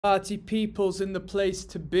Party people's in the place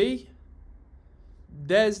to be.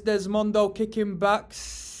 There's Desmondo kicking back,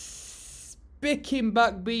 spicking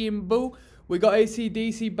back, being boo. We got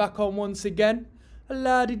ACDC back on once again.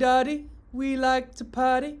 La-di-da-di, we like to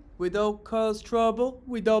party. We don't cause trouble,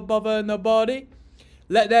 we don't bother nobody.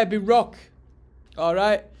 Let there be rock.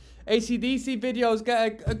 Alright. ACDC videos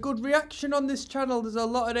get a good reaction on this channel. There's a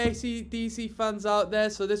lot of ACDC fans out there,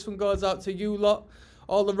 so this one goes out to you lot.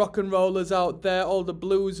 All the rock and rollers out there, all the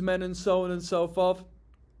blues men and so on and so forth.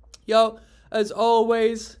 Yo, as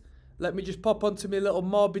always, let me just pop onto my little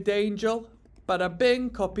Morbid Angel. Bada bing,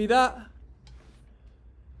 copy that.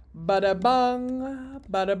 Bada bang,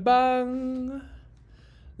 bada bang.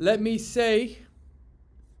 Let me say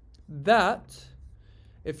that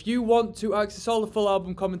if you want to access all the full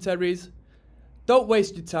album commentaries, don't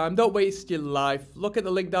waste your time, don't waste your life. Look at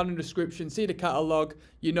the link down in the description, see the catalogue,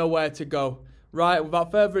 you know where to go. Right,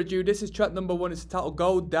 without further ado, this is track number 1. It's titled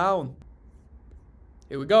Go Down.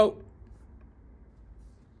 Here we go.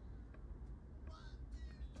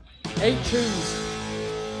 8 tunes.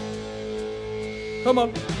 Come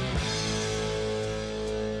on.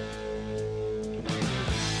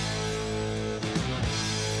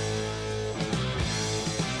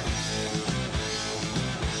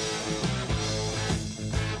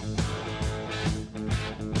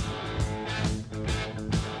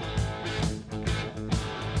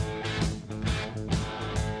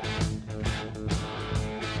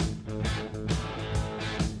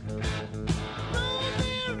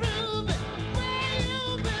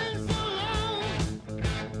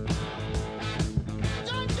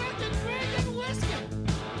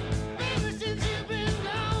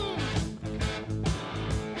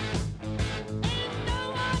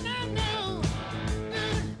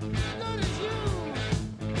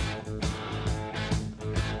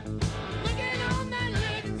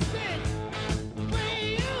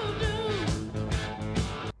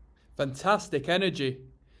 Fantastic energy.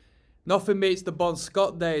 Nothing beats the Bon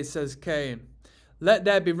Scott days, says Kane. Let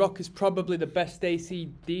There Be Rock is probably the best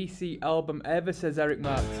ACDC album ever, says Eric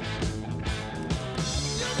Marks.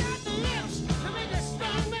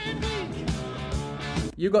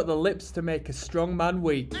 You got the lips to make a strong man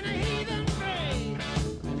weak.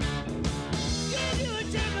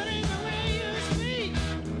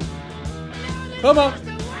 Come on.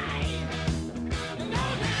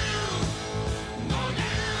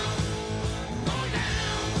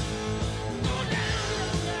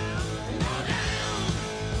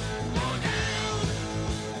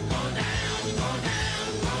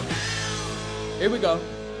 Here we go.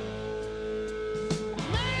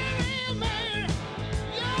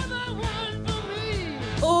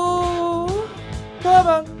 Oh, come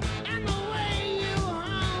on.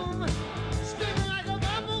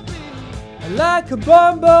 Like a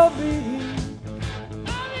bumblebee.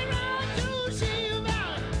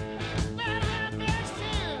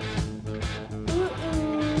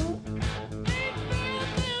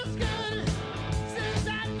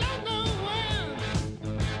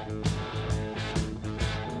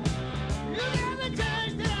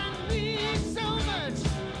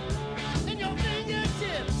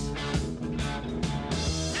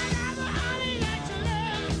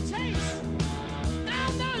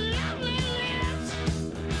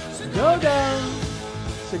 Go down,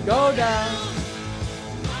 so go down.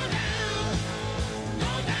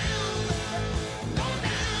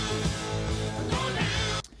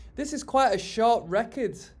 This is quite a short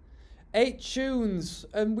record. 8 tunes,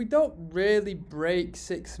 and we don't really break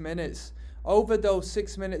 6 minutes. Overdose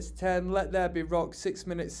 6 minutes 10, Let There Be Rock 6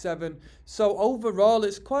 minutes 7. So overall,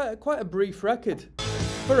 it's quite a brief record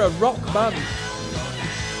for a rock band.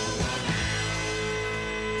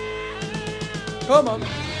 Come on.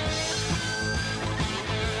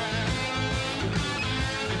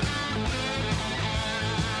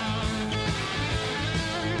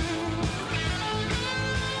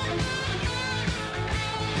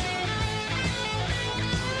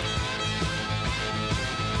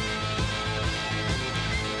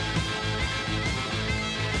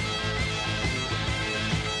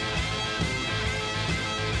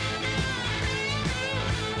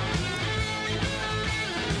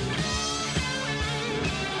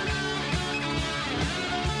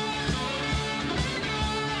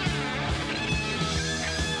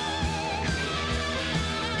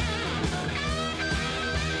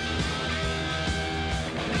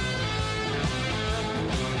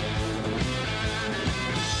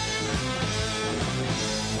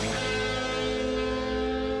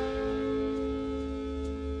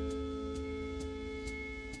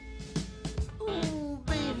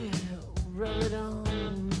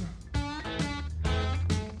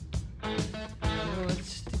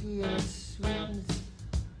 beauty and its sweetness.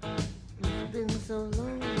 It's been so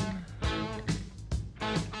long.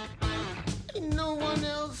 Ain't no one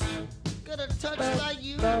else got a touch like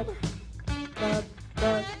you.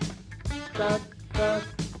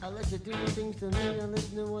 I let you do things to me, I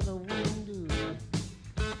listen to what I wouldn't do.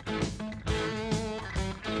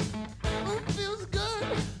 Oh, it feels good.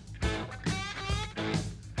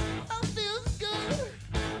 Oh, feels good.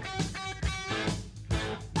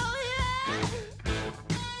 Oh, yeah.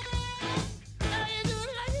 Oh, you do it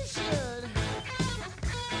like you should.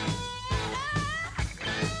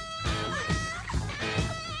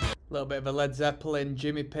 A little bit of a Led Zeppelin,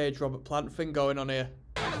 Jimmy Page, Robert Plant thing going on here.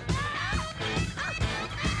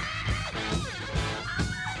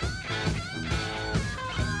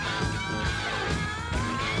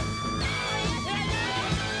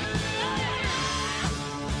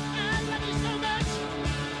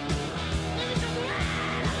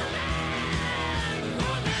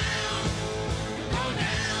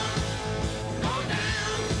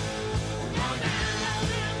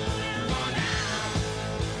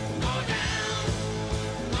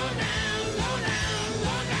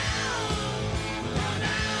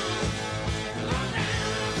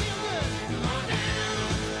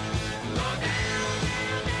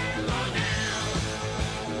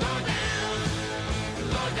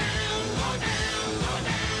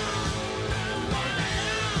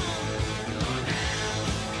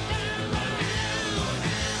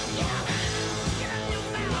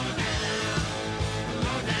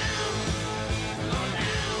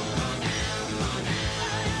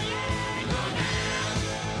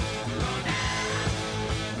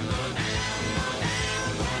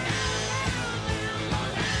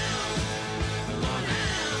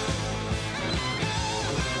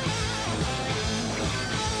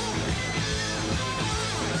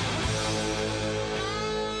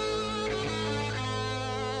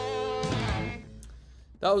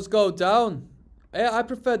 That was Go Down. I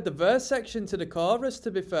preferred the verse section to the chorus,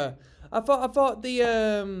 to be fair. I thought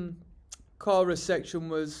the chorus section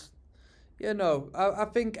was, you know, I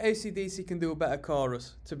think ACDC can do a better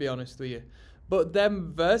chorus, to be honest with you. But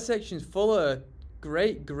them verse sections full of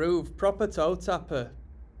great groove, proper toe tapper,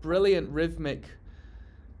 brilliant rhythmic.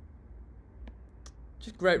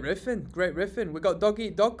 Just great riffing, great riffing. We got Dog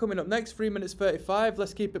Eat Dog coming up next, 3 minutes 35.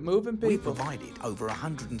 Let's keep it moving, people. We provided over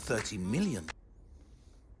 130 million.